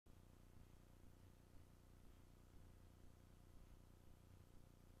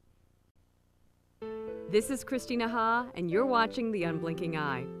This is Christina Ha, and you're watching The Unblinking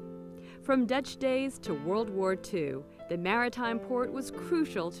Eye. From Dutch days to World War II, the maritime port was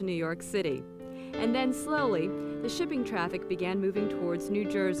crucial to New York City. And then slowly, the shipping traffic began moving towards New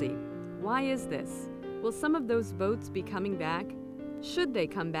Jersey. Why is this? Will some of those boats be coming back? Should they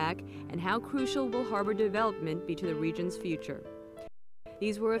come back? And how crucial will harbor development be to the region's future?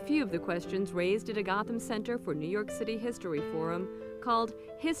 These were a few of the questions raised at a Gotham Center for New York City History Forum called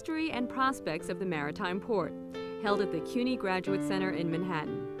History and Prospects of the Maritime Port, held at the CUNY Graduate Center in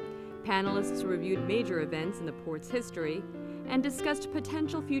Manhattan. Panelists reviewed major events in the port's history and discussed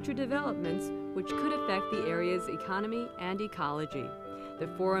potential future developments which could affect the area's economy and ecology. The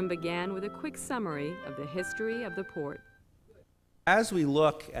forum began with a quick summary of the history of the port. As we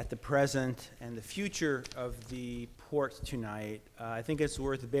look at the present and the future of the port tonight, I think it's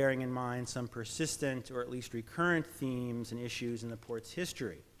worth bearing in mind some persistent or at least recurrent themes and issues in the port's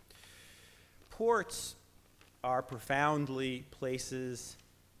history. Ports are profoundly places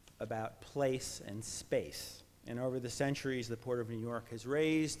about place and space, and over the centuries, the Port of New York has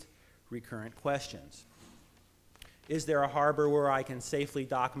raised recurrent questions. Is there a harbor where I can safely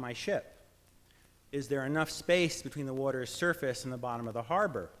dock my ship? Is there enough space between the water's surface and the bottom of the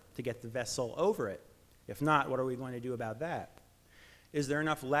harbor to get the vessel over it? If not, what are we going to do about that? Is there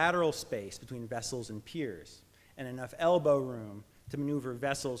enough lateral space between vessels and piers and enough elbow room to maneuver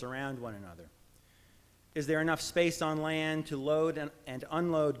vessels around one another? Is there enough space on land to load and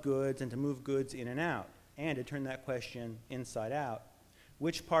unload goods and to move goods in and out? And to turn that question inside out,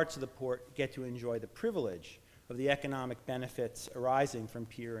 which parts of the port get to enjoy the privilege of the economic benefits arising from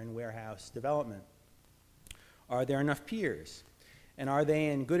pier and warehouse development? Are there enough piers? And are they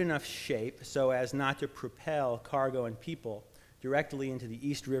in good enough shape so as not to propel cargo and people directly into the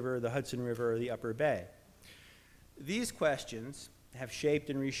East River, the Hudson River, or the Upper Bay? These questions have shaped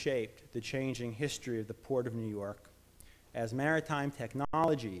and reshaped the changing history of the Port of New York as maritime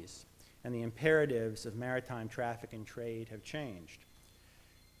technologies and the imperatives of maritime traffic and trade have changed.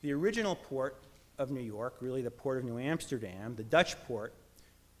 The original port of New York, really the Port of New Amsterdam, the Dutch port,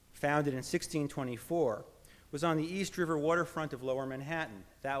 founded in 1624, was on the East River waterfront of Lower Manhattan.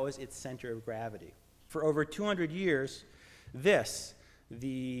 That was its center of gravity. For over 200 years,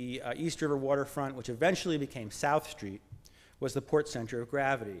 the East River waterfront, which eventually became South Street, was the port center of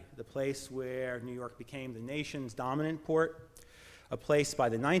gravity, the place where New York became the nation's dominant port, a place by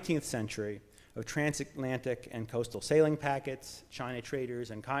the 19th century of transatlantic and coastal sailing packets, China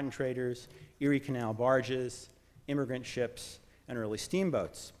traders and cotton traders, Erie Canal barges, immigrant ships, and early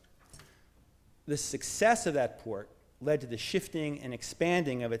steamboats. The success of that port led to the shifting and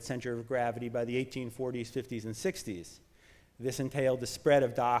expanding of its center of gravity by the 1840s, 50s, and 60s. This entailed the spread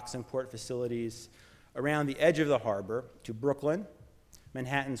of docks and port facilities around the edge of the harbor to Brooklyn,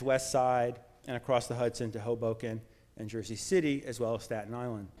 Manhattan's West Side, and across the Hudson to Hoboken and Jersey City, as well as Staten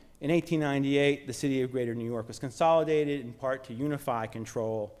Island. In 1898, the city of Greater New York was consolidated in part to unify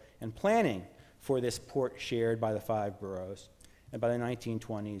control and planning for this port shared by the 5 boroughs. And by the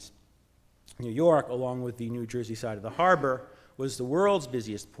 1920s, New York, along with the New Jersey side of the harbor, was the world's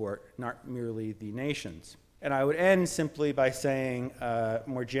busiest port, not merely the nation's. And I would end simply by saying,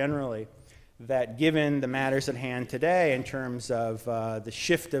 more generally, that given the matters at hand today in terms of the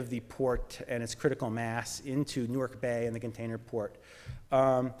shift of the port and its critical mass into Newark Bay and the container port,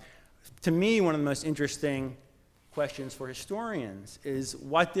 to me, one of the most interesting questions for historians is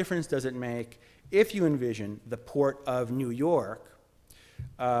what difference does it make if you envision the Port of New York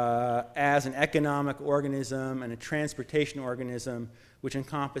as an economic organism and a transportation organism which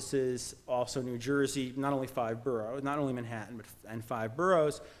encompasses also New Jersey, not only 5 boroughs, not only Manhattan, and 5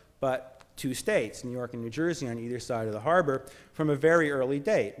 boroughs, but 2 states, New York and New Jersey on either side of the harbor, from a very early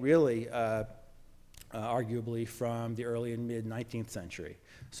date, really arguably from the early and mid-19th century.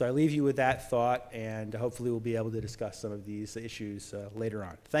 So I leave you with that thought, and hopefully we'll be able to discuss some of these issues later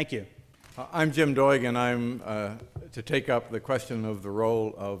on. Thank you. I'm Jim Doig, and I'm to take up the question of the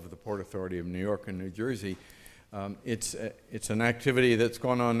role of the Port Authority of New York and New Jersey. It's an activity that's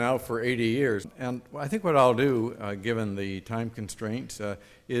gone on now for 80 years. And I think what I'll do, given the time constraints,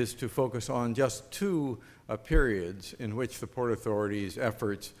 is to focus on just 2 periods in which the Port Authority's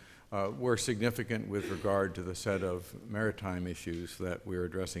efforts were significant with regard to the set of maritime issues that we're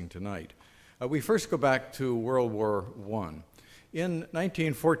addressing tonight. We first go back to World War I. In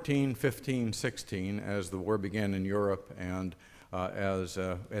 1914, 15, 16, as the war began in Europe and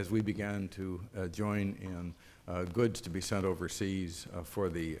as we began to join in goods to be sent overseas for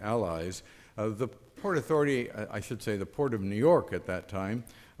the Allies, the Port Authority, I should say the Port of New York at that time,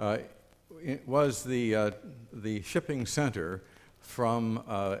 it was the shipping center from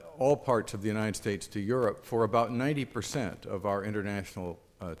all parts of the United States to Europe for about 90% of our international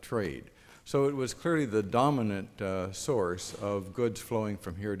trade. So it was clearly the dominant source of goods flowing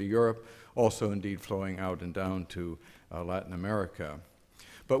from here to Europe, also indeed flowing out and down to Latin America.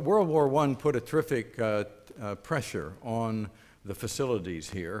 But World War I put a terrific pressure on the facilities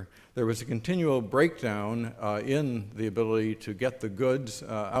here. There was a continual breakdown in the ability to get the goods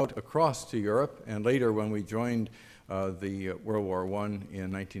out across to Europe, and later when we joined the World War I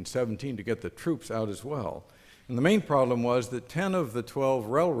in 1917 to get the troops out as well. And the main problem was that 10 of the 12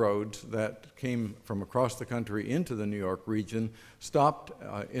 railroads that came from across the country into the New York region stopped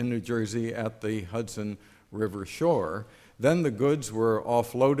in New Jersey at the Hudson River shore. Then the goods were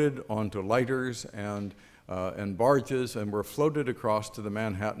offloaded onto lighters and barges and were floated across to the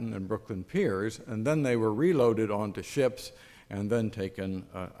Manhattan and Brooklyn piers, and then they were reloaded onto ships and then taken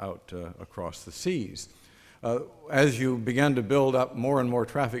out across the seas. As you began to build up more and more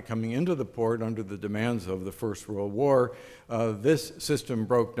traffic coming into the port under the demands of the First World War, this system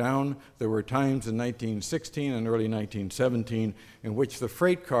broke down. There were times in 1916 and early 1917 in which the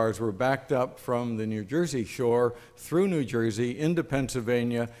freight cars were backed up from the New Jersey shore through New Jersey into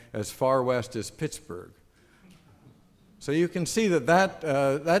Pennsylvania as far west as Pittsburgh. So you can see that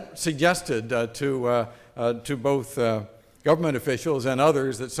that suggested to both government officials and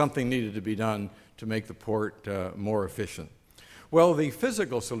others that something needed to be done to make the port more efficient. Well, the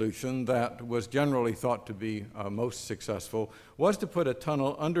physical solution that was generally thought to be most successful was to put a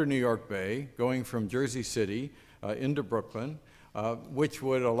tunnel under New York Bay going from Jersey City into Brooklyn, which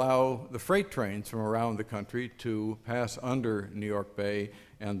would allow the freight trains from around the country to pass under New York Bay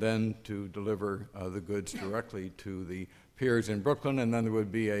and then to deliver the goods directly to the piers in Brooklyn, and then there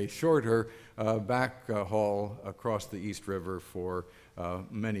would be a shorter back haul across the East River for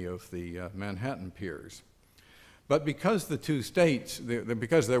many of the Manhattan piers. But because the two states,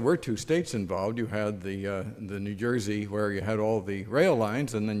 because there were two states involved, you had the New Jersey where you had all the rail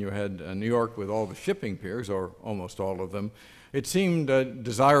lines, and then you had New York with all the shipping piers, or almost all of them. It seemed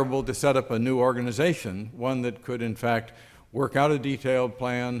desirable to set up a new organization, one that could in fact work out a detailed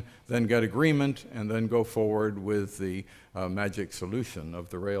plan, then get agreement, and then go forward with the magic solution of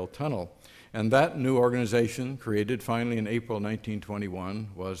the rail tunnel. And that new organization, created finally in April 1921,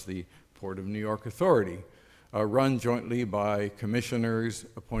 was the Port of New York Authority, run jointly by commissioners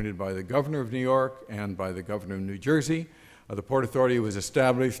appointed by the Governor of New York and by the Governor of New Jersey. The Port Authority was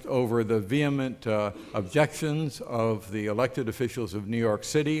established over the vehement objections of the elected officials of New York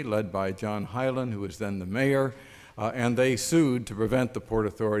City, led by John Hylan, who was then the mayor, and they sued to prevent the Port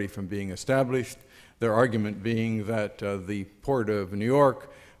Authority from being established, their argument being that the Port of New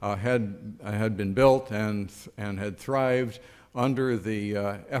York had been built and had thrived under the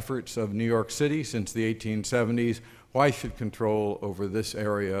efforts of New York City since the 1870s. Why should control over this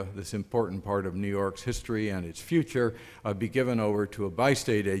area, this important part of New York's history and its future, be given over to a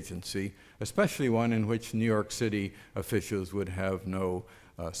bi-state agency, especially one in which New York City officials would have no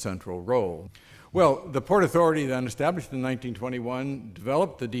central role? Well, the Port Authority, then established in 1921,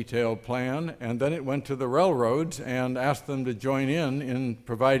 developed the detailed plan, and then it went to the railroads and asked them to join in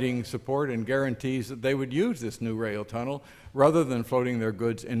providing support and guarantees that they would use this new rail tunnel rather than floating their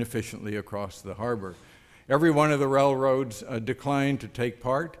goods inefficiently across the harbor. Every one of the railroads declined to take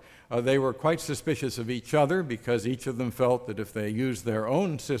part. They were quite suspicious of each other because each of them felt that if they used their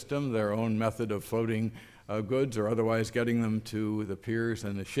own system, their own method of floating goods or otherwise getting them to the piers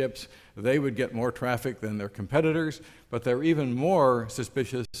and the ships, they would get more traffic than their competitors, but they're even more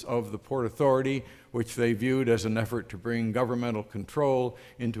suspicious of the Port Authority, which they viewed as an effort to bring governmental control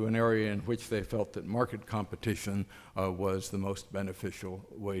into an area in which they felt that market competition was the most beneficial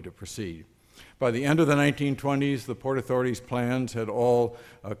way to proceed. By the end of the 1920s, the Port Authority's plans had all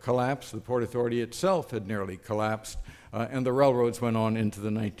collapsed. The Port Authority itself had nearly collapsed, and the railroads went on into the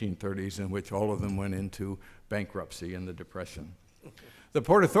 1930s, in which all of them went into bankruptcy and the Depression. The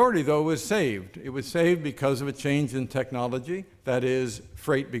Port Authority, though, was saved. It was saved because of a change in technology. That is,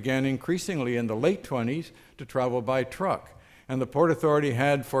 freight began increasingly in the late 20s to travel by truck. And the Port Authority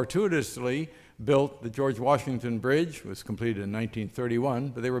had fortuitously built the George Washington Bridge. It was completed in 1931,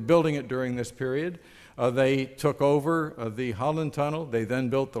 but they were building it during this period. They took over the Holland Tunnel. They then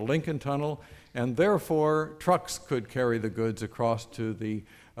built the Lincoln Tunnel, and therefore trucks could carry the goods across to the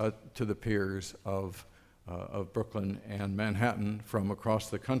piers of Brooklyn and Manhattan from across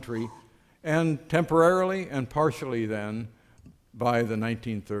the country. And temporarily and partially then, by the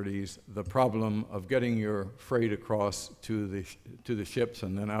 1930s, the problem of getting your freight across to the ships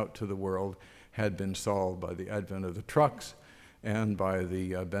and then out to the world had been solved by the advent of the trucks and by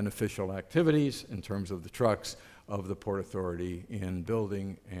the beneficial activities in terms of the trucks of the Port Authority in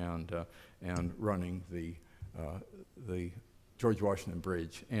building and running the George Washington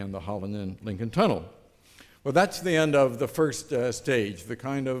Bridge and the Holland and Lincoln Tunnel. Well, that's the end of the first stage, the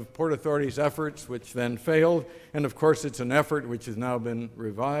kind of Port Authority's efforts which then failed, and of course it's an effort which has now been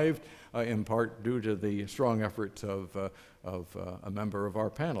revived, in part due to the strong efforts of a member of our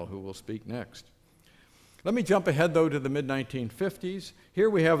panel who will speak next. Let me jump ahead, though, to the mid-1950s.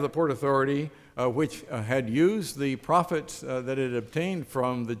 Here we have the Port Authority, which had used the profits that it obtained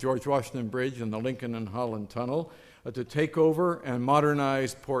from the George Washington Bridge and the Lincoln and Holland Tunnel to take over and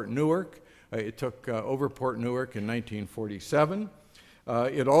modernize Port Newark. It took over Port Newark in 1947.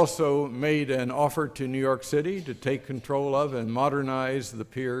 It also made an offer to New York City to take control of and modernize the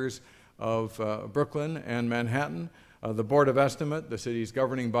piers of Brooklyn and Manhattan. The Board of Estimate, the city's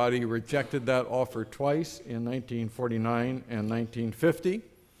governing body, rejected that offer twice in 1949 and 1950.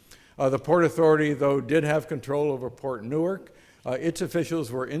 The Port Authority, though, did have control over Port Newark. Its officials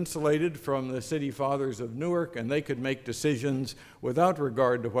were insulated from the city fathers of Newark, and they could make decisions without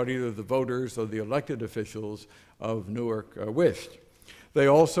regard to what either the voters or the elected officials of Newark wished. They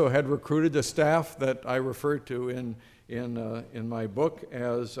also had recruited a staff that I refer to in my book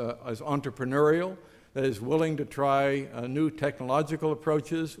as entrepreneurial, that is willing to try new technological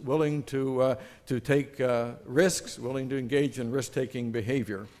approaches, willing to take risks, willing to engage in risk-taking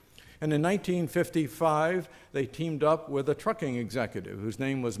behavior. And in 1955, they teamed up with a trucking executive whose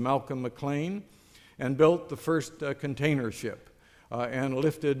name was Malcolm McLean and built the first container ship and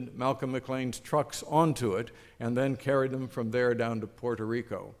lifted Malcolm McLean's trucks onto it and then carried them from there down to Puerto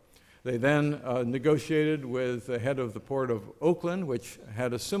Rico. They then negotiated with the head of the Port of Oakland, which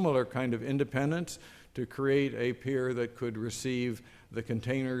had a similar kind of independence, to create a pier that could receive the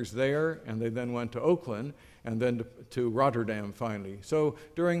containers there, and they then went to Oakland, and then to Rotterdam finally. So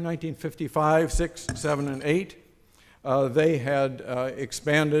during 1955, 6, 7, and 8, they had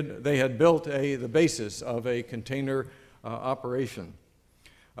expanded, they had built the basis of a container operation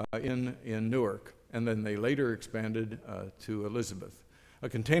in Newark, and then they later expanded to Elizabeth. A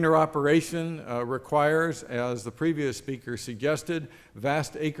container operation requires, as the previous speaker suggested,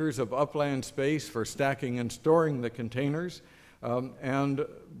 vast acres of upland space for stacking and storing the containers. And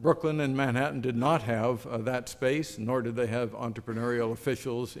Brooklyn and Manhattan did not have that space, nor did they have entrepreneurial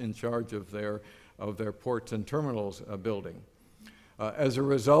officials in charge of their ports and terminals building. As a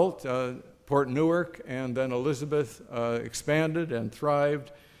result, Port Newark and then Elizabeth expanded and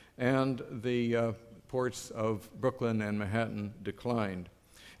thrived, and the ports of Brooklyn and Manhattan declined.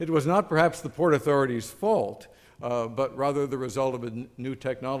 It was not perhaps the Port Authority's fault, but rather the result of a new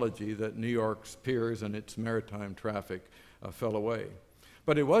technology that New York's piers and its maritime traffic fell away.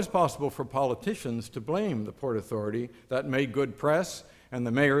 But it was possible for politicians to blame the Port Authority. That made good press, and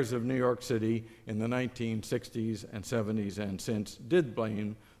the mayors of New York City in the 1960s and 70s and since did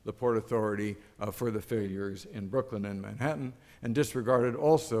blame the Port Authority for the failures in Brooklyn and Manhattan, and disregarded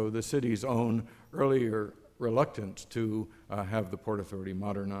also the city's own earlier reluctance to have the Port Authority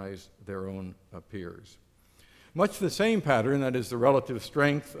modernize their own piers. Much the same pattern, that is the relative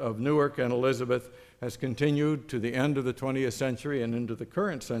strength of Newark and Elizabeth, has continued to the end of the 20th century and into the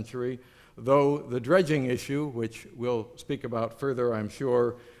current century, though the dredging issue, which we'll speak about further, I'm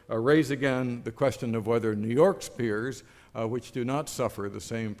sure, raise again the question of whether New York's piers, which do not suffer the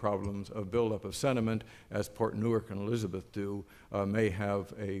same problems of buildup of sediment as Port Newark and Elizabeth do, may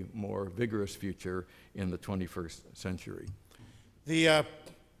have a more vigorous future in the 21st century. The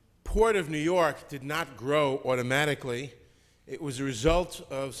Port of New York did not grow automatically. It was a result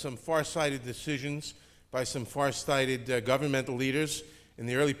of some far-sighted decisions by some far-sighted governmental leaders in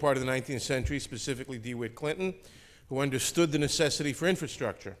the early part of the 19th century, specifically DeWitt Clinton, who understood the necessity for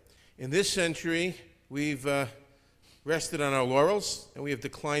infrastructure. In this century, we've rested on our laurels, and we have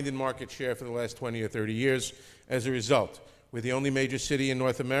declined in market share for the last 20 or 30 years as a result. We're the only major city in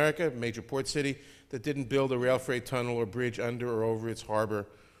North America, major port city, that didn't build a rail freight tunnel or bridge under or over its harbor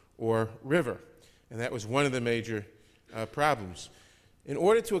or river. And that was one of the major problems. In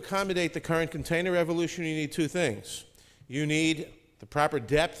order to accommodate the current container revolution, you need two things. You need the proper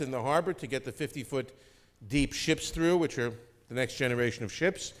depth in the harbor to get the 50-foot deep ships through, which are the next generation of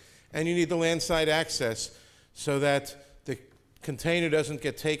ships, and you need the landside access so that the container doesn't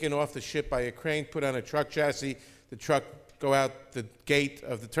get taken off the ship by a crane, put on a truck chassis, the truck go out the gate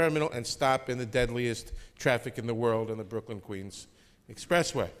of the terminal and stop in the deadliest traffic in the world on the Brooklyn-Queens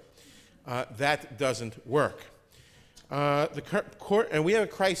Expressway. That doesn't work. And we have a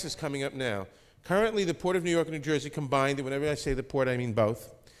crisis coming up now. Currently, the Port of New York and New Jersey combined, and whenever I say the port, I mean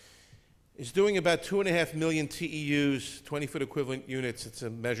both, is doing about 2.5 million TEUs, 20-foot equivalent units, it's a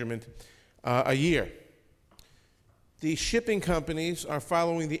measurement, a year. The shipping companies are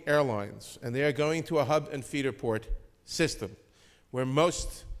following the airlines, and they are going to a hub and feeder port system where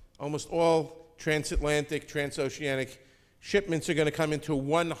almost all transatlantic, transoceanic shipments are going to come into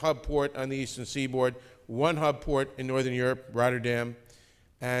one hub port on the eastern seaboard, one hub port in Northern Europe, Rotterdam,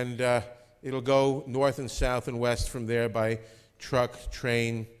 and it'll go north and south and west from there by truck,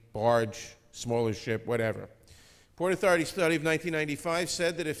 train, barge, smaller ship, whatever. Port Authority study of 1995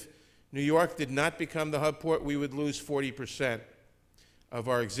 said that if New York did not become the hub port, we would lose 40% of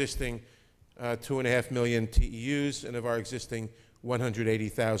our existing 2.5 million TEUs and of our existing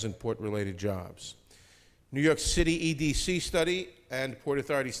 180,000 port-related jobs. New York City EDC study and Port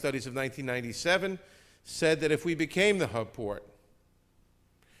Authority studies of 1997 said that if we became the hub port,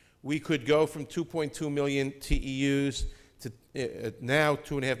 we could go from 2.2 million TEUs to now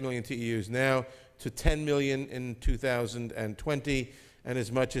 2.5 million TEUs now to 10 million in 2020 and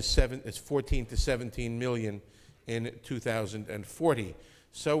as much as 14 to 17 million in 2040.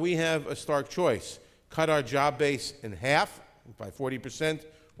 So we have a stark choice: cut our job base in half by 40%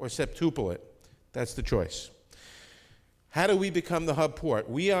 or septuple it. That's the choice. How do we become the hub port?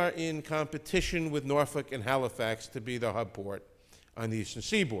 We are in competition with Norfolk and Halifax to be the hub port on the eastern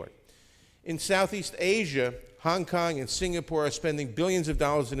seaboard. In Southeast Asia, Hong Kong and Singapore are spending billions of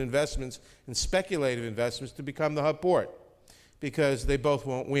dollars in investments and speculative investments to become the hub port because they both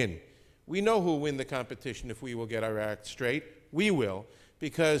won't win. We know who will win the competition if we will get our act straight. We will,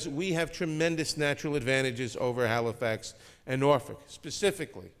 because we have tremendous natural advantages over Halifax and Norfolk.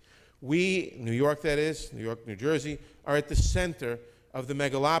 Specifically, we, New York that is, New York, New Jersey, are at the center of the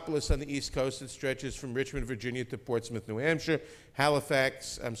megalopolis on the East Coast that stretches from Richmond, Virginia to Portsmouth, New Hampshire. Norfolk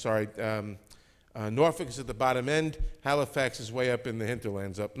is at the bottom end. Halifax is way up in the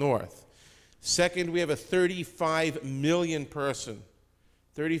hinterlands up north. Second, we have a 35 million person,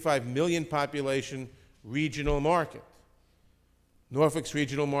 35 million population regional market. Norfolk's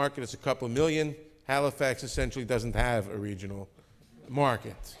regional market is a couple million. Halifax essentially doesn't have a regional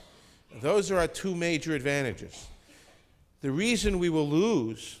market. Those are our two major advantages. The reason we will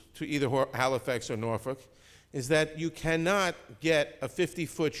lose to either Halifax or Norfolk is that you cannot get a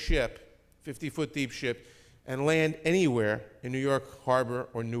 50-foot ship, 50-foot deep ship, and land anywhere in New York Harbor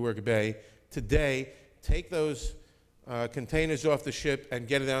or Newark Bay today, take those containers off the ship and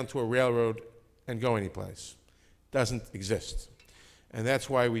get it down to a railroad and go anyplace. Doesn't exist. And that's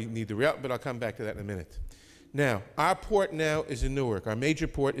why we need the rail, but I'll come back to that in a minute. Now, our port now is in Newark. Our major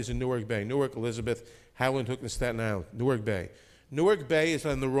port is in Newark Bay. Newark, Elizabeth, Howland Hook, and Staten Island. Newark Bay. Newark Bay is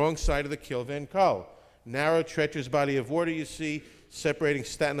on the wrong side of the Kill Van Kull. Narrow, treacherous body of water you see separating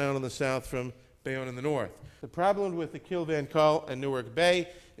Staten Island in the south from Bayonne in the north. The problem with the Kill Van Kull and Newark Bay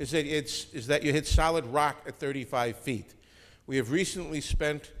is that you hit solid rock at 35 feet. We have recently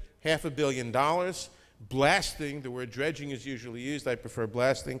spent $500 million blasting. The word dredging is usually used. I prefer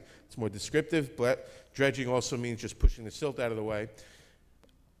blasting. It's more descriptive. Dredging also means just pushing the silt out of the way.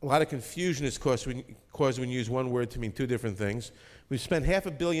 A lot of confusion is caused when you use one word to mean two different things. We've spent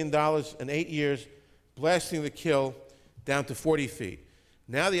 $500 million in 8 years blasting the kill down to 40 feet.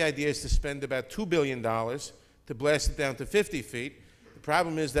 Now the idea is to spend about $2 billion to blast it down to 50 feet. The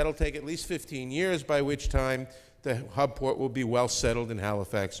problem is that'll take at least 15 years, by which time the hub port will be well settled in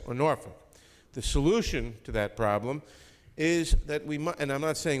Halifax or Norfolk. The solution to that problem is that and I'm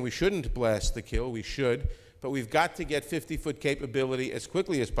not saying we shouldn't blast the kill, we should, but we've got to get 50-foot capability as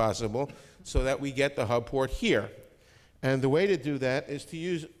quickly as possible so that we get the hub port here. And the way to do that is to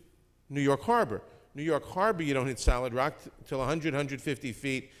use New York Harbor. New York Harbor, you don't hit solid rock until 100, 150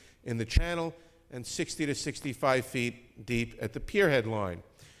 feet in the channel and 60 to 65 feet deep at the pierhead line.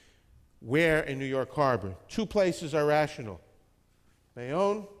 Where in New York Harbor? Two places are rational: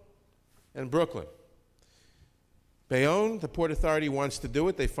 Bayonne and Brooklyn. Bayonne, the Port Authority wants to do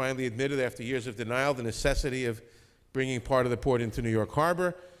it. They finally admitted after years of denial the necessity of bringing part of the port into New York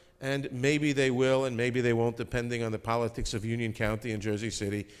Harbor, and maybe they will and maybe they won't, depending on the politics of Union County and Jersey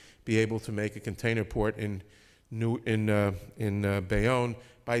City, be able to make a container port in Bayonne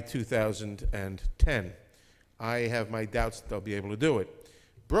by 2010. I have my doubts that they'll be able to do it.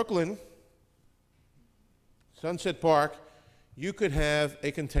 Brooklyn, Sunset Park, you could have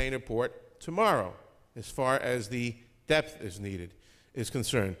a container port tomorrow as far as the depth is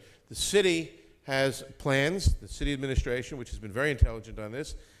concerned. The city has plans, the city administration, which has been very intelligent on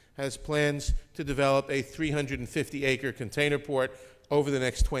this, has plans to develop a 350-acre container port over the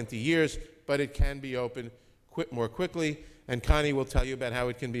next 20 years, but it can be opened more quickly, and Connie will tell you about how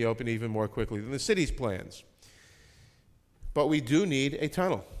it can be opened even more quickly than the city's plans. But we do need a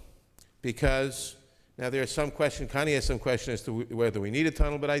tunnel, because now there's some question, Connie has some question as to whether we need a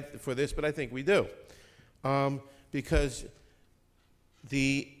tunnel for this, but I think we do. because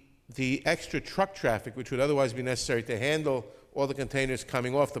the extra truck traffic, which would otherwise be necessary to handle all the containers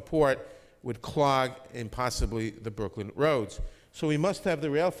coming off the port, would clog impossibly the Brooklyn roads. So we must have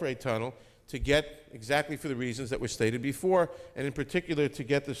the rail freight tunnel to get, exactly for the reasons that were stated before, and in particular to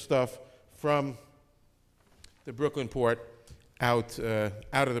get the stuff from the Brooklyn port out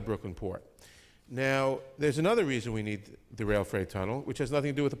of the Brooklyn port. Now, there's another reason we need the rail freight tunnel, which has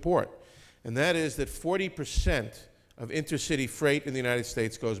nothing to do with the port, and that is that 40% of intercity freight in the United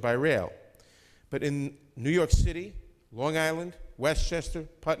States goes by rail. But in New York City, Long Island, Westchester,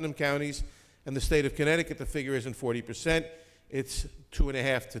 Putnam counties, and the state of Connecticut, the figure isn't 40%, it's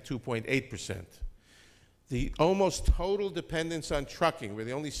 2.5 to 2.8%. The almost total dependence on trucking, we're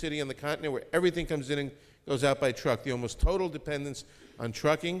the only city on the continent where everything comes in and goes out by truck. The almost total dependence on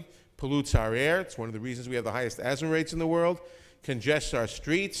trucking pollutes our air. It's one of the reasons we have the highest asthma rates in the world, congests our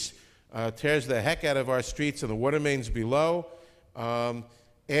streets, tears the heck out of our streets and the water mains below,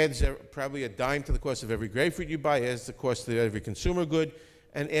 adds probably a dime to the cost of every grapefruit you buy, adds the cost of every consumer good,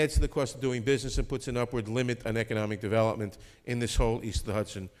 and adds to the cost of doing business and puts an upward limit on economic development in this whole east of the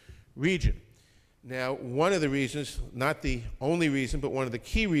Hudson region. Now, one of the reasons, not the only reason, but one of the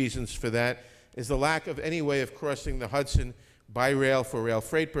key reasons for that is the lack of any way of crossing the Hudson by rail for rail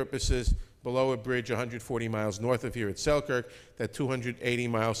freight purposes below a bridge 140 miles north of here at Selkirk. That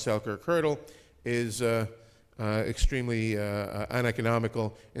 280-mile Selkirk hurdle is extremely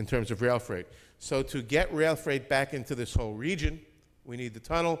uneconomical in terms of rail freight. So to get rail freight back into this whole region, we need the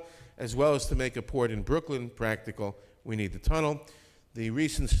tunnel, as well as to make a port in Brooklyn practical, we need the tunnel. The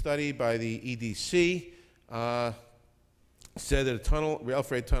recent study by the EDC said that a tunnel, rail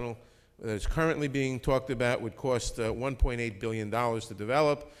freight tunnel, that is currently being talked about would cost $1.8 billion to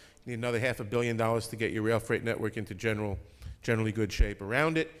develop. You need another $500 million to get your rail freight network into generally good shape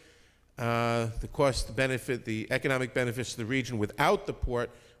around it. The cost benefit, the economic benefits to the region without the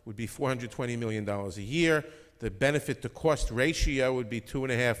port would be $420 million a year. The benefit to cost ratio would be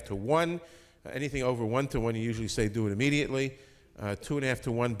 2.5 to 1. Anything over 1 to 1, you usually say do it immediately. 2.5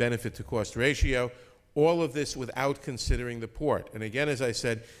 to 1 benefit to cost ratio. All of this without considering the port. And again, as I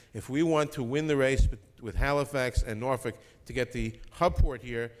said, if we want to win the race with Halifax and Norfolk to get the hub port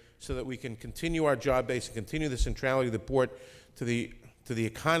here so that we can continue our job base and continue the centrality of the port to the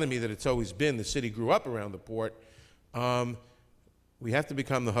economy that it's always been, the city grew up around the port, we have to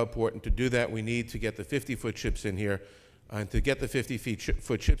become the hub port, and to do that we need to get the 50-foot ships in here. And to get the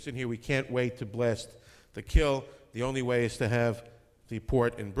 50-foot ships in here, we can't wait to blast the kill. The only way is to have the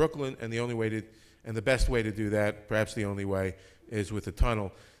port in Brooklyn, and the best way to do that, perhaps the only way, is with the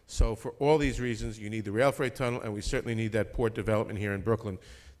tunnel. So for all these reasons, you need the rail freight tunnel, and we certainly need that port development here in Brooklyn.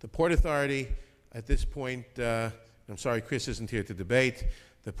 The Port Authority, at this point, I'm sorry Chris isn't here to debate,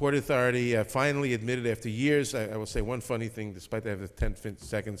 the Port Authority finally admitted after years, I will say one funny thing, despite I have the 10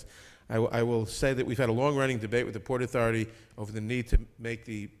 seconds, I will say that we've had a long-running debate with the Port Authority over the need to make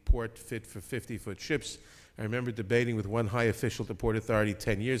the port fit for 50-foot ships. I remember debating with one high official at the Port Authority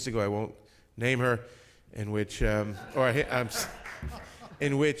 10 years ago, I won't name her, in which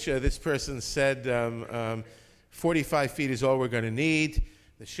this person said 45 feet is all we're going to need.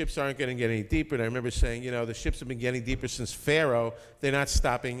 The ships aren't going to get any deeper. And I remember saying, you know, the ships have been getting deeper since Pharaoh. They're not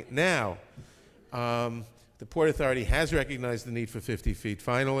stopping now. The Port Authority has recognized the need for 50 feet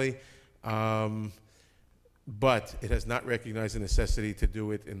finally, but it has not recognized the necessity to do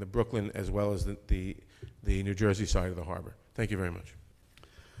it in the Brooklyn as well as the New Jersey side of the harbor. Thank you very much.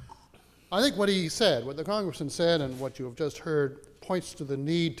 I think what he said, what the Congressman said, and what you have just heard points to the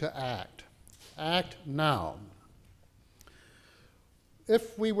need to act. Act now.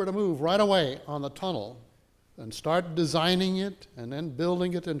 If we were to move right away on the tunnel and start designing it and then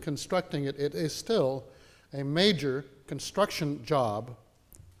building it and constructing it, it is still a major construction job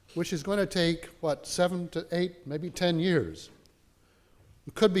which is going to take, what, 7 to 8, maybe 10 years.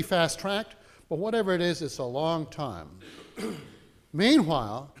 It could be fast-tracked, but whatever it is, it's a long time.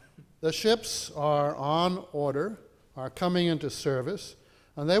 Meanwhile, the ships are on order, are coming into service,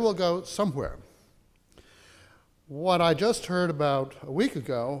 and they will go somewhere. What I just heard about a week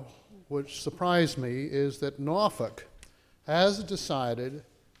ago, which surprised me, is that Norfolk has decided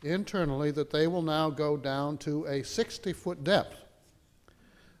internally that they will now go down to a 60-foot depth.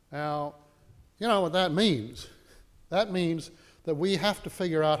 Now, you know what that means. That means that we have to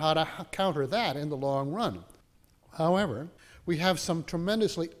figure out how to counter that in the long run. However, we have some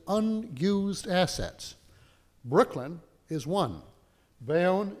tremendously unused assets. Brooklyn is one.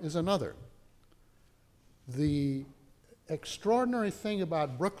 Bayonne is another. The extraordinary thing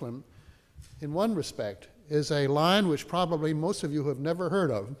about Brooklyn, in one respect, is a line which probably most of you have never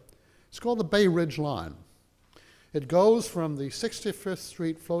heard of. It's called the Bay Ridge Line. It goes from the 65th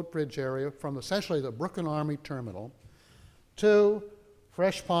Street float bridge area, from essentially the Brooklyn Army Terminal, to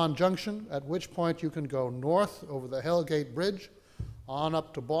Fresh Pond Junction, at which point you can go north over the Hellgate Bridge, on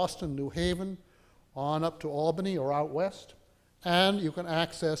up to Boston, New Haven, on up to Albany or out west, and you can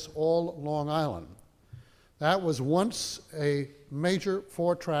access all Long Island. That was once a major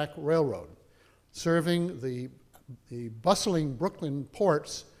four-track railroad, serving the bustling Brooklyn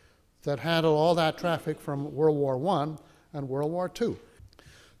ports that handle all that traffic from World War I and World War II.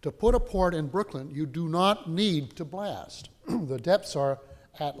 To put a port in Brooklyn, you do not need to blast. The depths are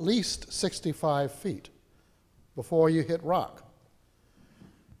at least 65 feet before you hit rock.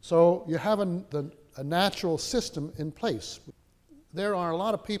 So you have a natural system in place. There are a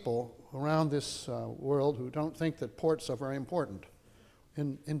lot of people around this world who don't think that ports are very important.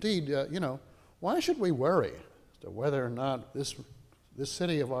 Indeed, you know, why should we worry as to whether or not this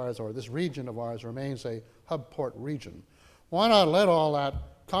city of ours or this region of ours remains a hub port region? Why not let all that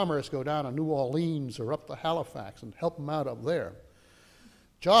commerce go down to New Orleans or up to Halifax and help them out up there?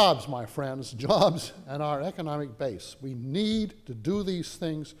 Jobs, my friends, jobs and our economic base. We need to do these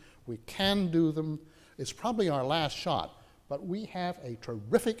things. We can do them. It's probably our last shot, but we have a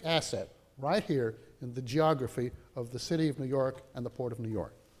terrific asset right here in the geography of the city of New York and the Port of New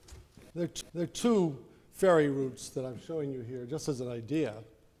York. There are two ferry routes that I'm showing you here just as an idea.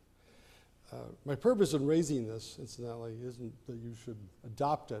 My purpose in raising this, incidentally, isn't that you should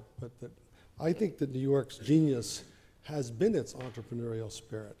adopt it, but that I think that New York's genius has been its entrepreneurial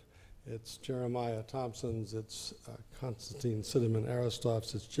spirit. It's Jeremiah Thompson's, it's Constantine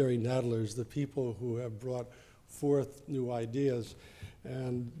Sidamon-Eristoff's, it's Jerry Nadler's, the people who have brought forth new ideas.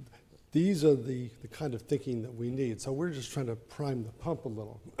 And these are the kind of thinking that we need. So we're just trying to prime the pump a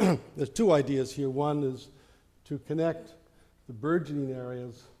little. There's two ideas here. One is to connect the burgeoning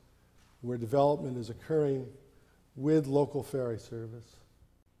areas where development is occurring with local ferry service.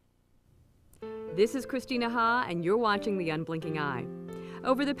 This is Christina Ha, and you're watching The Unblinking Eye.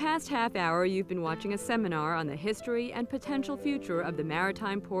 Over the past half hour, you've been watching a seminar on the history and potential future of the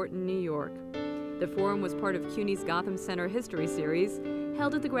Maritime Port in New York. The forum was part of CUNY's Gotham Center History Series,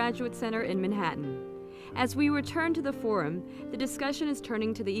 held at the Graduate Center in Manhattan. As we return to the forum, the discussion is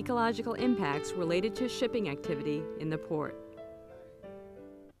turning to the ecological impacts related to shipping activity in the port.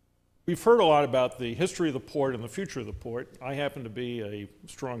 We've heard a lot about the history of the port and the future of the port. I happen to be a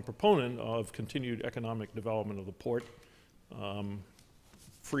strong proponent of continued economic development of the port.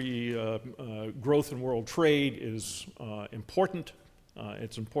 Free growth in world trade is important.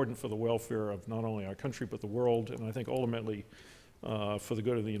 It's important for the welfare of not only our country but the world, and I think ultimately for the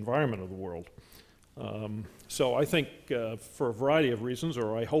good of the environment of the world. So I think for a variety of reasons,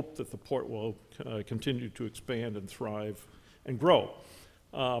 or I hope that the port will continue to expand and thrive and grow.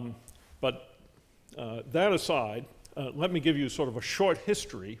 But that aside, let me give you sort of a short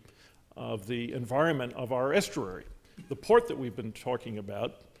history of the environment of our estuary. The port that we've been talking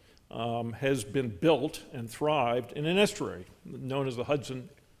about has been built and thrived in an estuary known as the Hudson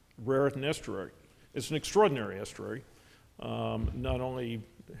Raritan Estuary. It's an extraordinary estuary, not only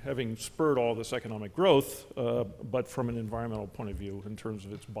having spurred all this economic growth, but from an environmental point of view in terms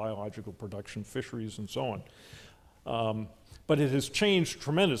of its biological production, fisheries, and so on. But it has changed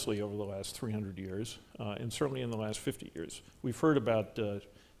tremendously over the last 300 years, and certainly in the last 50 years. We've heard about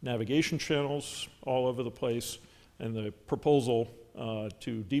navigation channels all over the place, and the proposal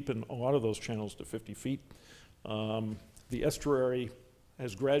to deepen a lot of those channels to 50 feet. The estuary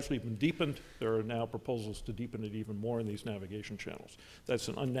has gradually been deepened. There are now proposals to deepen it even more in these navigation channels. That's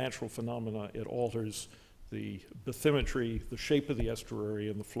an unnatural phenomenon. It alters the bathymetry, the shape of the estuary,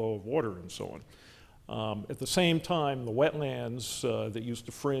 and the flow of water, and so on. At the same time, the wetlands that used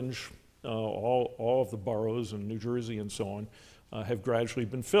to fringe all of the boroughs in New Jersey and so on have gradually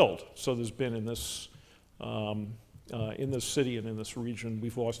been filled. So there's been in this city and in this region,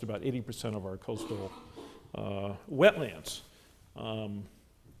 we've lost about 80% of our coastal wetlands.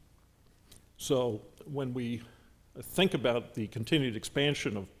 So when we think about the continued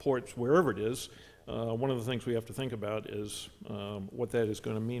expansion of ports wherever it is, one of the things we have to think about is what that is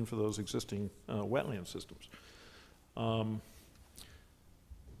going to mean for those existing wetland systems.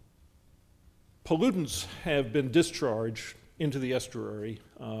 Pollutants have been discharged into the estuary,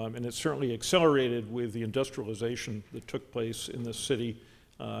 and it's certainly accelerated with the industrialization that took place in this city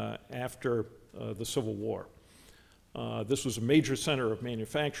after the Civil War. This was a major center of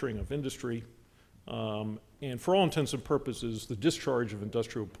manufacturing, of industry, and for all intents and purposes, the discharge of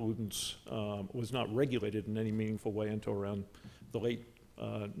industrial pollutants was not regulated in any meaningful way until around the late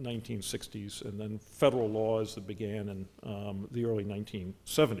 1960s, and then federal laws that began in the early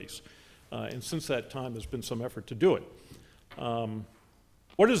 1970s. And since that time, there's been some effort to do it.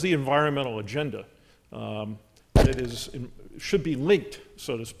 What is the environmental agenda that should be linked,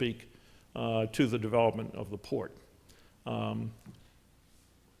 so to speak, to the development of the port?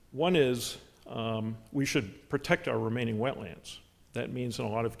 One is we should protect our remaining wetlands. That means in a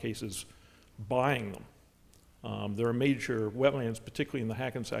lot of cases buying them. There are major wetlands, particularly in the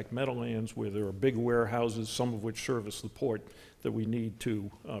Hackensack Meadowlands, where there are big warehouses, some of which service the port, that we need to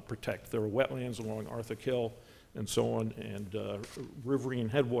protect. There are wetlands along Arthur Kill and so on, and riverine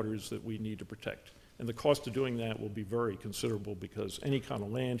headwaters that we need to protect. And the cost of doing that will be very considerable because any kind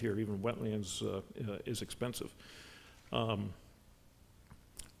of land here, even wetlands, is expensive.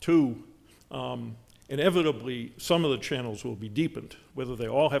 Two, inevitably, some of the channels will be deepened. Whether they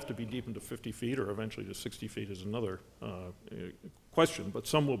all have to be deepened to 50 feet or eventually to 60 feet is another question, but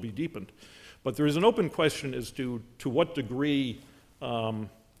some will be deepened. But there is an open question as to what degree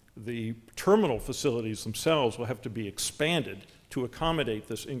the terminal facilities themselves will have to be expanded to accommodate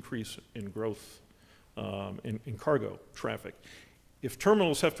this increase in growth in cargo traffic. If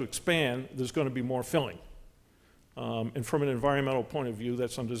terminals have to expand, there's going to be more filling. And from an environmental point of view,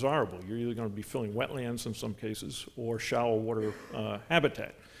 that's undesirable. You're either going to be filling wetlands in some cases or shallow water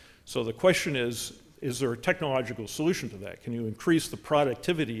habitat. So the question is there a technological solution to that? Can you increase the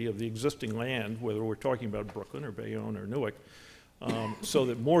productivity of the existing land, whether we're talking about Brooklyn or Bayonne or Newark, so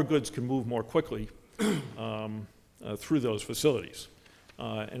that more goods can move more quickly through those facilities?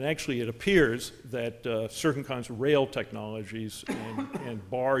 And actually, it appears that certain kinds of rail technologies and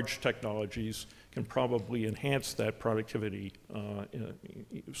barge technologies can probably enhance that productivity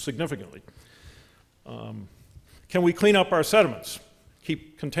significantly. Can we clean up our sediments,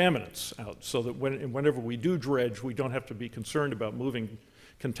 keep contaminants out, so that whenever we do dredge, we don't have to be concerned about moving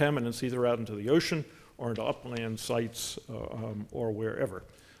contaminants either out into the ocean or into upland sites or wherever?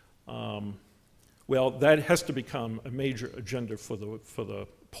 Well, that has to become a major agenda for the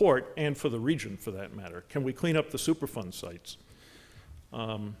port and for the region, for that matter. Can we clean up the Superfund sites?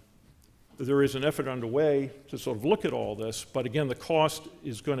 There is an effort underway to sort of look at all this, but again, the cost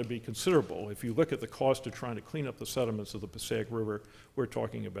is going to be considerable. If you look at the cost of trying to clean up the sediments of the Passaic River, we're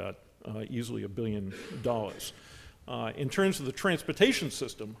talking about easily $1 billion. In terms of the transportation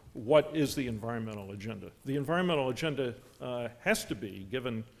system, what is the environmental agenda? The environmental agenda has to be,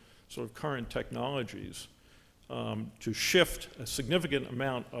 given sort of current technologies, to shift a significant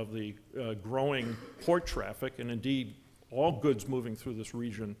amount of the growing port traffic, and indeed all goods moving through this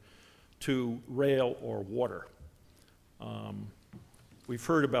region, to rail or water. We've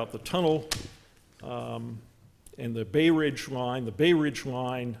heard about the tunnel and the Bay Ridge line. The Bay Ridge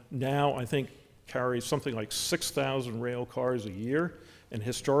line now, I think, carries something like 6,000 rail cars a year, and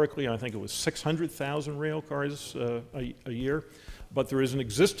historically, I think it was 600,000 rail cars a year. But there is an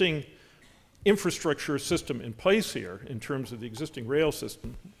existing infrastructure system in place here in terms of the existing rail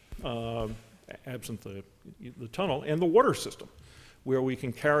system, absent the tunnel, and the water system, where we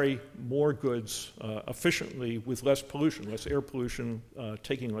can carry more goods efficiently with less pollution, less air pollution,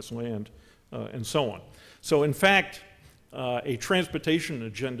 taking less land, and so on. So in fact, a transportation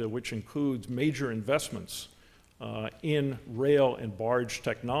agenda which includes major investments in rail and barge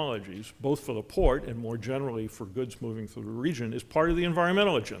technologies, both for the port and more generally for goods moving through the region, is part of the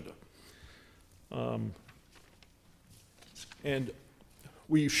environmental agenda. And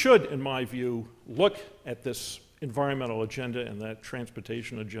we should, in my view, look at this environmental agenda and that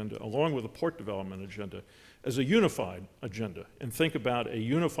transportation agenda, along with the port development agenda, as a unified agenda, and think about a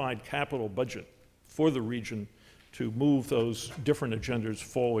unified capital budget for the region to move those different agendas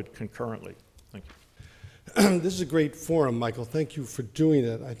forward concurrently. Thank you. This is a great forum, Michael. Thank you for doing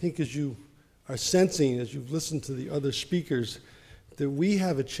it. I think as you are sensing, as you've listened to the other speakers, that we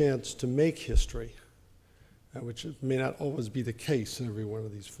have a chance to make history, which may not always be the case in every one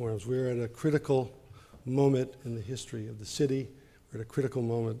of these forums. We're at a critical moment in the history of the city. We're at a critical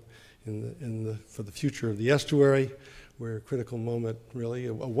moment for the future of the estuary. We're at a critical moment, really,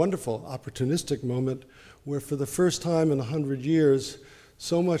 a wonderful, opportunistic moment, where for the first time in 100 years,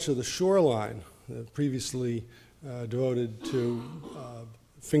 so much of the shoreline previously devoted to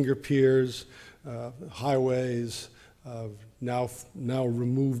finger piers, highways, now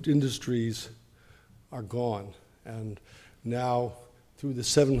removed industries are gone. And now, through the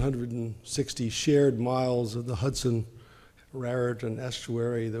 760 shared miles of the Hudson, Raritan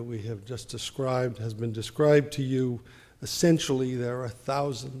estuary that we have just described, has been described to you, essentially there are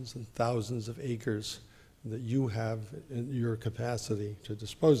thousands and thousands of acres that you have in your capacity to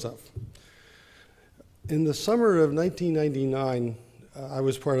dispose of. In the summer of 1999, I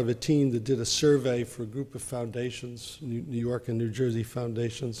was part of a team that did a survey for a group of foundations, New York and New Jersey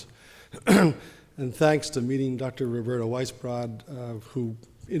foundations, And thanks to meeting Dr. Roberta Weisbrod, who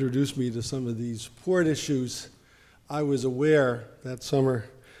introduced me to some of these port issues, I was aware that summer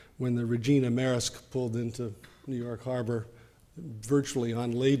when the Regina Maersk pulled into New York Harbor, virtually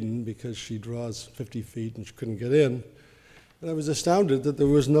unladen because she draws 50 feet and she couldn't get in. And I was astounded that there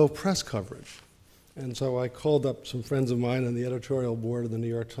was no press coverage. And so I called up some friends of mine on the editorial board of the New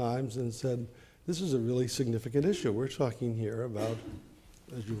York Times and said, this is a really significant issue. We're talking here about,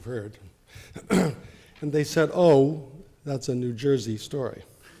 as you've heard. And they said, oh, that's a New Jersey story.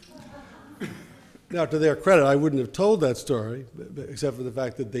 Now, to their credit, I wouldn't have told that story, except for the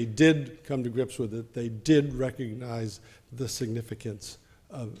fact that they did come to grips with it. They did recognize the significance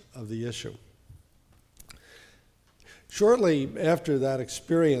of the issue. Shortly after that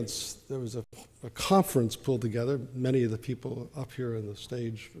experience, there was a conference pulled together. Many of the people up here on the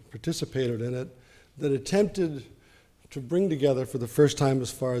stage participated in it, that attempted to bring together, for the first time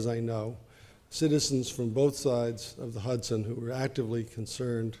as far as I know, citizens from both sides of the Hudson who were actively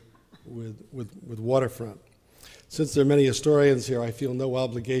concerned with waterfront. Since there are many historians here, I feel no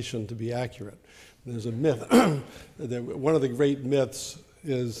obligation to be accurate. There's a myth. One of the great myths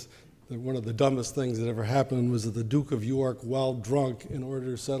is that one of the dumbest things that ever happened was that the Duke of York, while drunk, in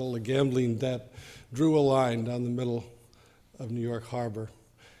order to settle a gambling debt, drew a line down the middle of New York Harbor.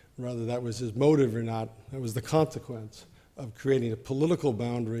 Whether that was his motive or not, that was the consequence of creating a political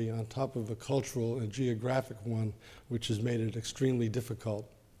boundary on top of a cultural and geographic one, which has made it extremely difficult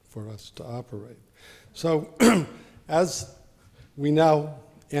for us to operate. So as we now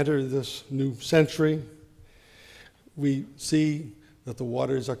enter this new century, we see that the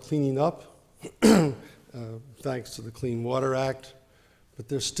waters are cleaning up, thanks to the Clean Water Act, but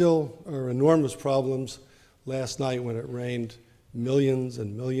there still are enormous problems. Last night when it rained, millions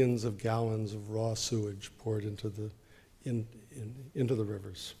and millions of gallons of raw sewage poured into the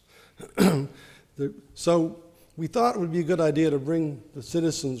rivers. So we thought it would be a good idea to bring the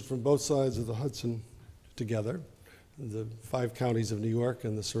citizens from both sides of the Hudson together, the 5 counties of New York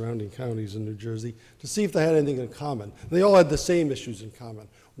and the surrounding counties in New Jersey, to see if they had anything in common. They all had the same issues in common.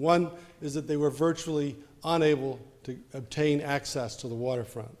 One is that they were virtually unable to obtain access to the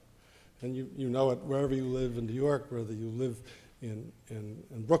waterfront. And you know it wherever you live in New York, whether you live in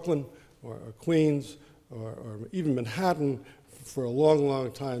Brooklyn or Queens or even Manhattan, for a long,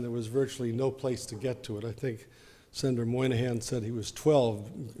 long time there was virtually no place to get to it. I think Senator Moynihan said he was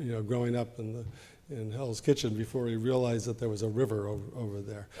 12, growing up in Hell's Kitchen before he realized that there was a river over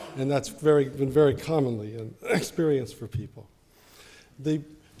there. And that's been very commonly an experience for people. The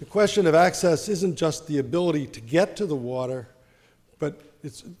question of access isn't just the ability to get to the water, but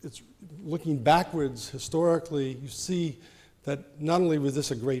it's looking backwards historically. You see that not only was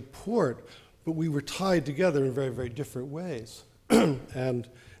this a great port, but we were tied together in very, very different ways. And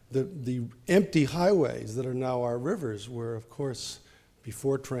the empty highways that are now our rivers were, of course,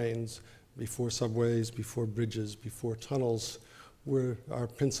 before trains, before subways, before bridges, before tunnels, were our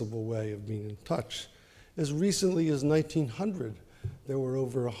principal way of being in touch. As recently as 1900, there were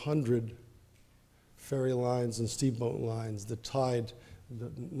over 100 ferry lines and steamboat lines that tied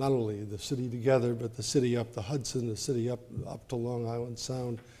not only the city together, but the city up the Hudson, the city up to Long Island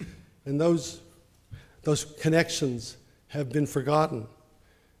Sound. And those connections have been forgotten.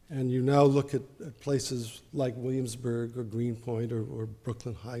 And you now look at places like Williamsburg or Greenpoint or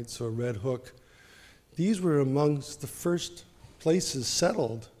Brooklyn Heights or Red Hook. These were amongst the first places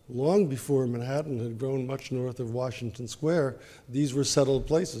settled long before Manhattan had grown much north of Washington Square. These were settled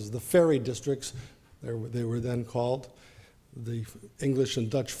places. The ferry districts, they were then called. The English and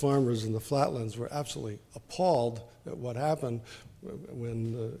Dutch farmers in the flatlands were absolutely appalled at what happened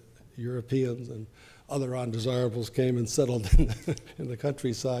when Europeans and other undesirables came and settled in the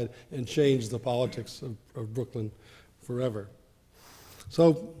countryside and changed the politics of Brooklyn forever.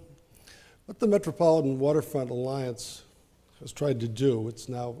 So what the Metropolitan Waterfront Alliance has tried to do, it's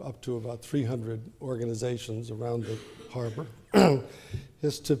now up to about 300 organizations around the harbor,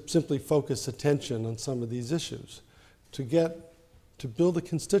 is to simply focus attention on some of these issues, to build a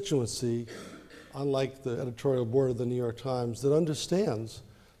constituency, unlike the editorial board of the New York Times, that understands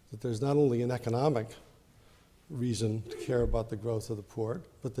that there's not only an economic reason to care about the growth of the port,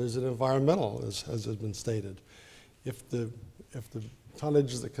 but there's an environmental, as has been stated. If the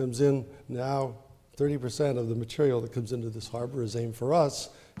tonnage that comes in now, 30% of the material that comes into this harbor is aimed for us.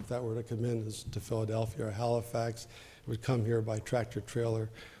 If that were to come in to Philadelphia or Halifax, it would come here by tractor trailer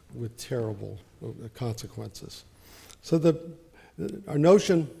with terrible consequences. So our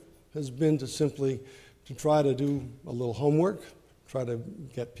notion has been to try to do a little homework, try to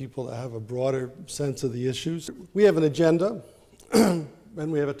get people to have a broader sense of the issues. We have an agenda.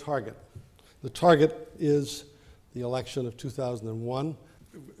 and we have a target. The target is the election of 2001.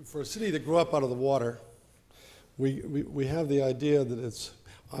 For a city that grew up out of the water, we have the idea that it's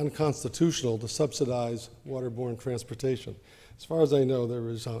unconstitutional to subsidize waterborne transportation. As far as I know, there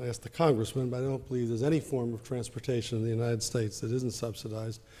is, I'll ask the congressman, but I don't believe there's any form of transportation in the United States that isn't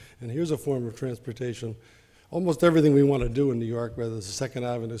subsidized. And here's a form of transportation. Almost everything we want to do in New York, whether it's the Second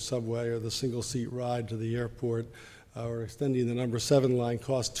Avenue subway or the single-seat ride to the airport or extending the number 7 line,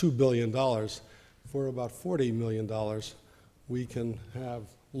 costs $2 billion. For about $40 million, we can have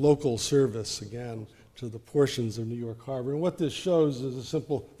local service, again, to the portions of New York Harbor. And what this shows is a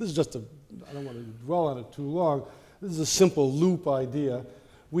simple, this is just a, I don't want to dwell on it too long, this is a simple loop idea.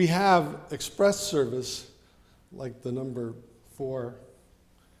 We have express service, like the number 4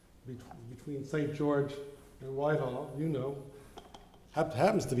 between St. George and Whitehall, you know,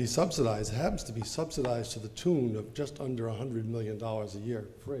 happens to be subsidized. It happens to be subsidized to the tune of just under $100 million a year,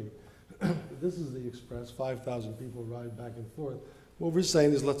 free. This is the express, 5,000 people ride back and forth. What we're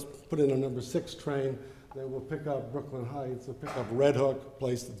saying is let's put in a number 6 train that will pick up Brooklyn Heights, will pick up Red Hook, a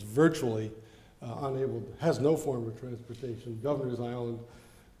place that's virtually unable, has no form of transportation, Governor's Island,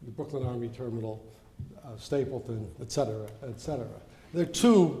 the Brooklyn Army Terminal, Stapleton, et cetera, et cetera. There are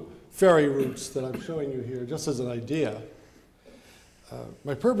 2 ferry routes that I'm showing you here just as an idea.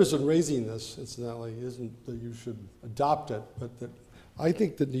 My purpose in raising this, incidentally, isn't that you should adopt it, but that I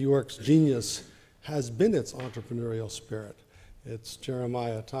think that New York's genius has been its entrepreneurial spirit. It's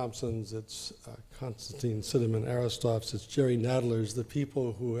Jeremiah Thompson's, it's Constantine Sidamon-Eristoff's, it's Jerry Nadler's, the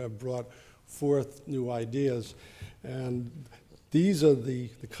people who have brought forth new ideas. And these are the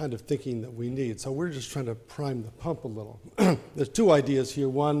kind of thinking that we need. So we're just trying to prime the pump a little. There's 2 ideas here.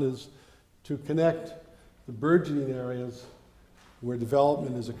 One is to connect the burgeoning areas where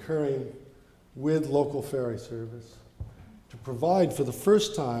development is occurring with local ferry service, to provide for the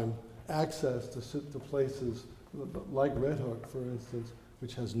first time access to places like Red Hook, for instance,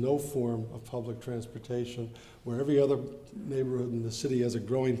 which has no form of public transportation, where every other neighborhood in the city has a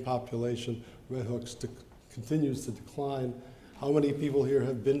growing population. Red Hook continues to decline. How many people here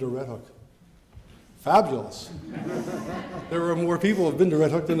have been to Red Hook? Fabulous. There are more people who have been to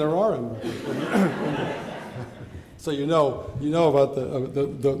Red Hook than there are in Red Hook. So you know about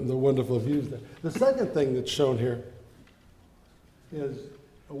the wonderful views there. The second thing that's shown here is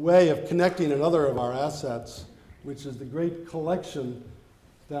a way of connecting another of our assets, which is the great collection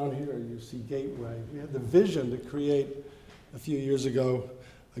down here. You see Gateway. We had the vision to create, a few years ago,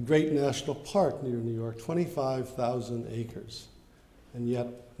 a great national park near New York, 25,000 acres, and yet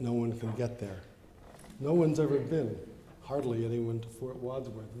no one can get there. No one's ever been, hardly anyone, to Fort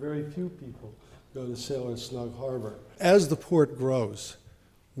Wadsworth. Very few people go to Sailor Snug Harbor. As the port grows,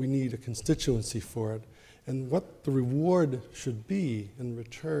 we need a constituency for it, and what the reward should be in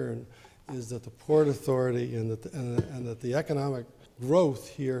return is that the Port Authority and that the economic growth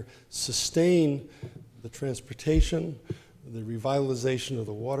here sustain the transportation, the revitalization of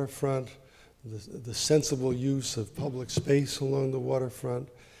the waterfront, the sensible use of public space along the waterfront,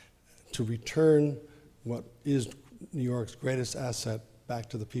 to return what is New York's greatest asset back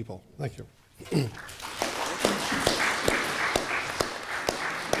to the people. Thank you.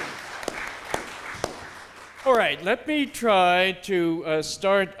 All right, let me try to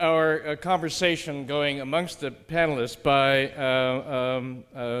start our conversation going amongst the panelists by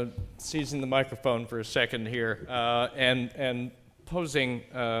seizing the microphone for a second here and posing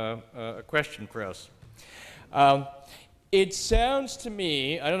a question for us. It sounds to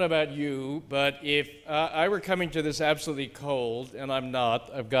me, I don't know about you, but if I were coming to this absolutely cold, and I'm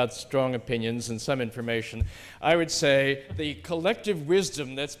not, I've got strong opinions and some information, I would say the collective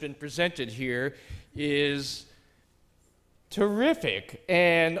wisdom that's been presented here is terrific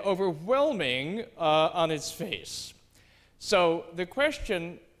and overwhelming on its face. So the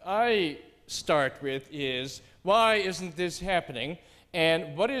question I start with is, why isn't this happening?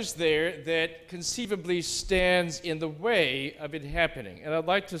 And what is there that conceivably stands in the way of it happening? And I'd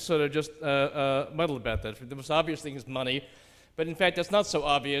like to sort of just muddle about that. The most obvious thing is money. But in fact, that's not so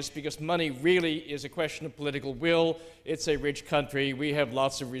obvious because money really is a question of political will. It's a rich country. We have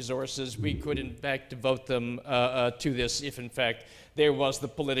lots of resources. We could, in fact, devote them to this if, in fact, there was the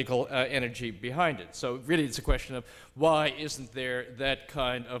political energy behind it. So really, it's a question of why isn't there that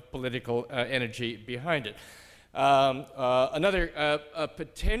kind of political energy behind it? Another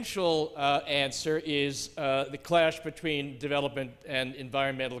potential answer is the clash between development and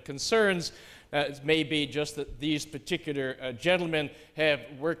environmental concerns. It may be just that these particular gentlemen have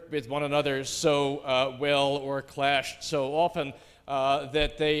worked with one another so well or clashed so often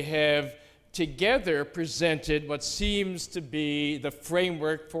that they have together presented what seems to be the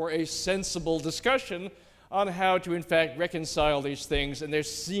framework for a sensible discussion on how to, in fact, reconcile these things, and there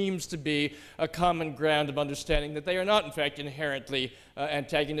seems to be a common ground of understanding that they are not, in fact, inherently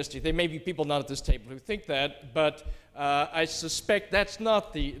antagonistic. There may be people not at this table who think that, but I suspect that's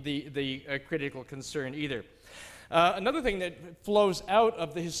not the critical concern either. Another thing that flows out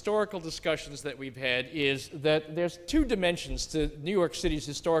of the historical discussions that we've had is that there's two dimensions to New York City's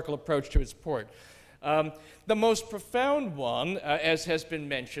historical approach to its port. The most profound one, as has been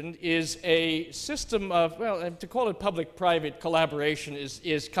mentioned, is a system of, well, to call it public-private collaboration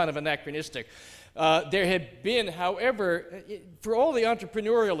is kind of anachronistic. There had been, however, for all the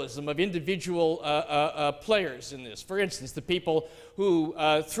entrepreneurialism of individual players in this, for instance, the people who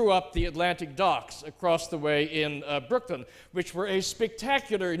threw up the Atlantic docks across the way in Brooklyn, which were a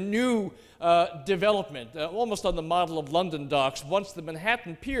spectacular new development, almost on the model of London docks, once the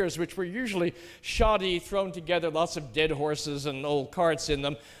Manhattan piers, which were usually shoddy, thrown together, lots of dead horses and old carts in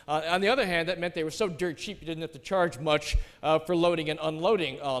them. On the other hand, that meant they were so dirt cheap you didn't have to charge much for loading and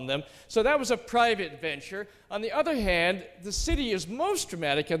unloading on them. So that was a private venture. On the other hand, the city is most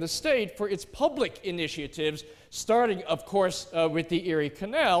dramatic, and the state, for its public initiatives, starting, of course, with the Erie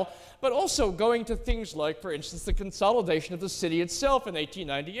Canal, but also going to things like, for instance, the consolidation of the city itself in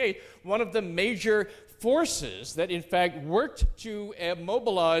 1898, one of the major forces that, in fact, worked to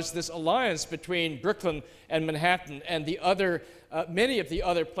mobilize this alliance between Brooklyn and Manhattan and the other, many of the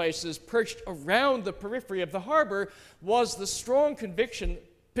other places perched around the periphery of the harbor, was the strong conviction,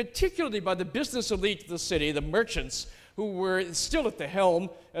 particularly by the business elite of the city, the merchants, who were still at the helm,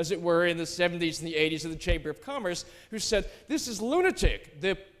 as it were, in the 70s and the 80s of the Chamber of Commerce, who said, this is lunatic.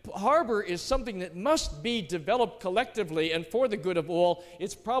 The harbor is something that must be developed collectively and for the good of all.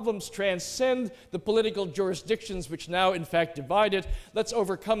 Its problems transcend the political jurisdictions which now, in fact, divide it. Let's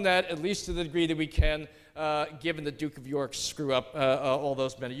overcome that, at least to the degree that we can, given the Duke of York's screw-up all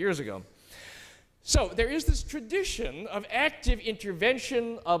those many years ago. So there is this tradition of active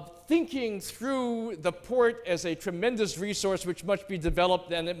intervention, of thinking through the port as a tremendous resource which must be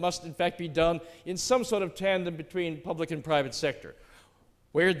developed, and it must in fact be done in some sort of tandem between public and private sector.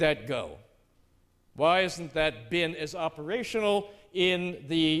 Where'd that go? Why hasn't that been as operational in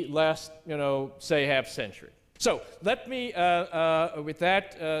the last, say, half century? So let me, with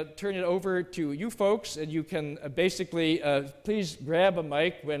that, turn it over to you folks, and you can basically, please grab a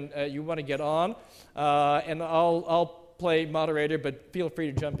mic when you want to get on, and I'll play moderator, but feel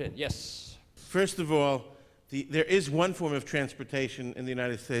free to jump in. Yes? First of all, there is one form of transportation in the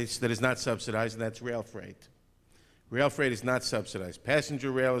United States that is not subsidized, and that's rail freight. Rail freight is not subsidized.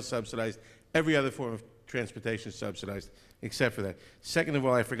 Passenger rail is subsidized. Every other form of transportation is subsidized, except for that. Second of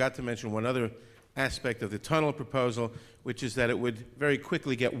all, I forgot to mention one other aspect of the tunnel proposal, which is that it would very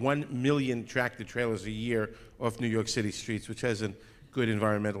quickly get 1 million tractor trailers a year off New York City streets, which has a good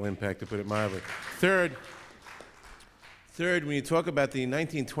environmental impact, to put it mildly. Third, when you talk about the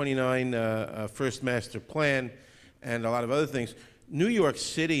 1929 First Master Plan and a lot of other things, New York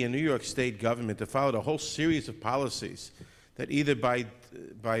City and New York State government have followed a whole series of policies that either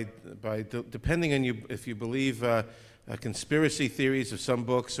depending on you, if you believe conspiracy theories of some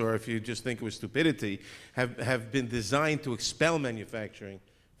books, or if you just think it was stupidity, have been designed to expel manufacturing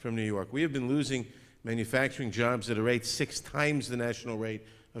from New York. We have been losing manufacturing jobs at a rate 6 times the national rate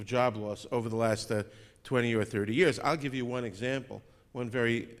of job loss over the last 20 or 30 years. I'll give you one example, one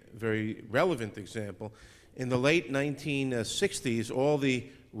very, very relevant example. In the late 1960s, all the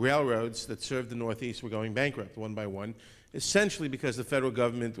railroads that served the Northeast were going bankrupt, one by one, essentially because the federal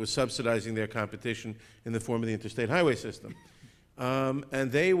government was subsidizing their competition in the form of the interstate highway system.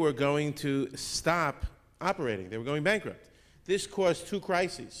 And they were going to stop operating. They were going bankrupt. This caused 2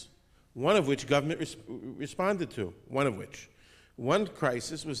 crises, one of which government responded to, One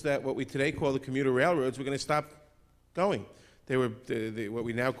crisis was that what we today call the commuter railroads were going to stop going. They were what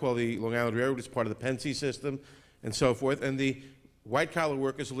we now call the Long Island Railroad, is part of the Pennsy system and so forth, and the white-collar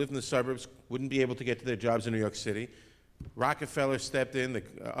workers who lived in the suburbs wouldn't be able to get to their jobs in New York City. Rockefeller stepped in,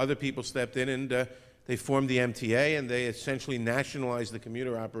 other people stepped in, and they formed the MTA, and they essentially nationalized the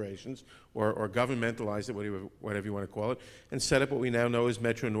commuter operations, or governmentalized it, whatever you want to call it, and set up what we now know as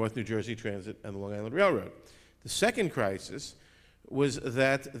Metro North New Jersey Transit and the Long Island Railroad. The second crisis was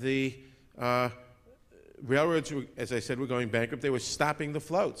that the railroads, as I said, were going bankrupt. They were stopping the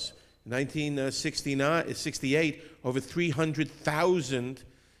floats. In 1968, over 300,000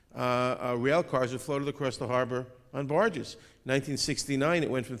 rail cars were floated across the harbor on barges. In 1969, it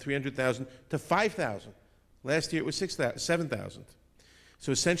went from 300,000 to 5,000. Last year, it was 7,000.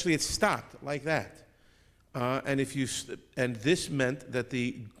 So essentially, it stopped like that. And this meant that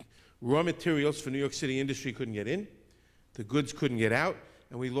the Raw materials for New York City industry couldn't get in, the goods couldn't get out,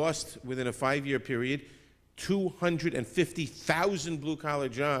 and we lost, within a 5-year period, 250,000 blue-collar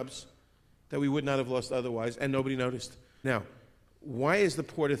jobs that we would not have lost otherwise, and nobody noticed. Now, why has the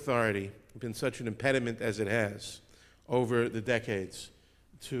Port Authority been such an impediment as it has over the decades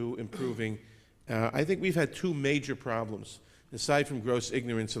to improving? I think we've had two major problems, aside from gross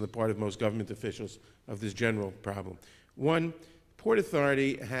ignorance on the part of most government officials of this general problem. One, Port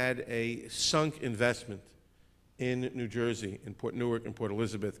Authority had a sunk investment in New Jersey, in Port Newark and Port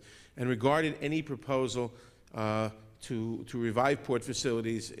Elizabeth, and regarded any proposal to revive port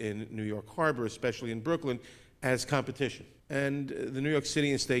facilities in New York Harbor, especially in Brooklyn, as competition. And the New York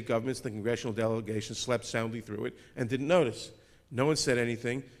City and state governments, the congressional delegations, slept soundly through it and didn't notice. No one said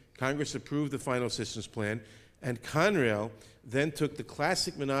anything. Congress approved the final systems plan, and Conrail then took the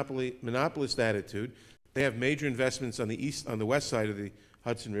classic monopolist attitude. They have major investments on the west side of the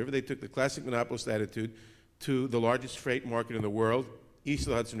Hudson River. They took the classic monopolist attitude to the largest freight market in the world, east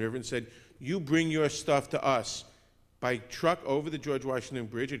of the Hudson River, and said, you bring your stuff to us by truck over the George Washington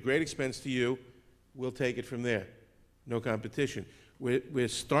Bridge at great expense to you, we'll take it from there. No competition. We're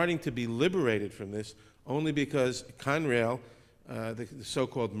starting to be liberated from this only because Conrail, the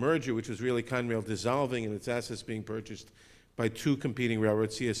so-called merger, which was really Conrail dissolving and its assets being purchased by two competing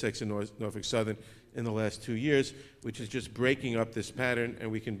railroads, CSX and Norfolk Southern, in the last 2 years, which is just breaking up this pattern,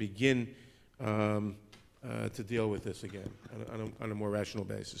 and we can begin to deal with this again on a more rational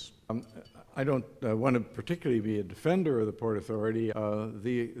basis. I don't want to particularly be a defender of the Port Authority.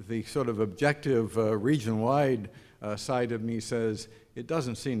 The sort of objective region-wide side of me says it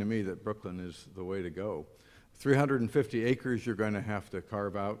doesn't seem to me that Brooklyn is the way to go. 350 acres you're going to have to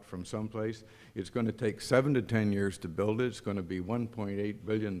carve out from someplace. It's going to take 7 to 10 years to build it. It's going to be $1.8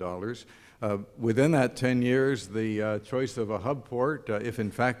 billion. Within that 10 years, the choice of a hub port, if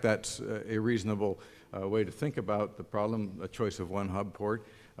in fact that's a reasonable way to think about the problem, a choice of one hub port,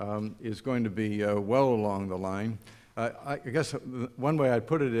 is going to be well along the line. I guess one way I'd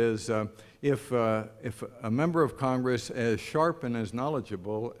put it is if a member of Congress as sharp and as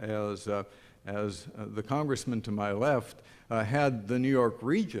knowledgeable as the congressman to my left had the New York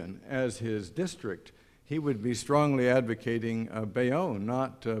region as his district, he would be strongly advocating Bayonne,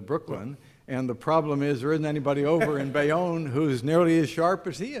 not Brooklyn. And the problem is there isn't anybody over in Bayonne who's nearly as sharp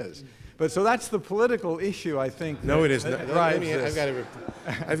as he is. But so that's the political issue, I think. No, it is not.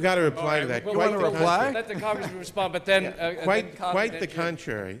 I've got to reply to that. You want to reply? Let the congressman respond, but then quite the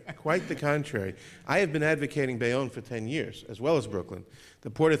contrary. Quite the contrary. I have been advocating Bayonne for 10 years, as well as Brooklyn. The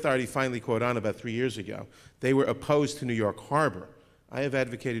Port Authority finally caught on about 3 years ago. They were opposed to New York Harbor. I have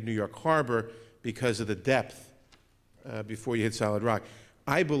advocated New York Harbor because of the depth before you hit solid rock.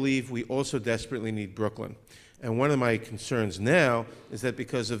 I believe we also desperately need Brooklyn. And one of my concerns now is that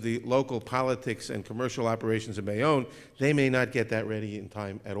because of the local politics and commercial operations in Bayonne, they may not get that ready in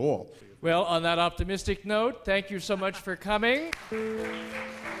time at all. Well, on that optimistic note, thank you so much for coming.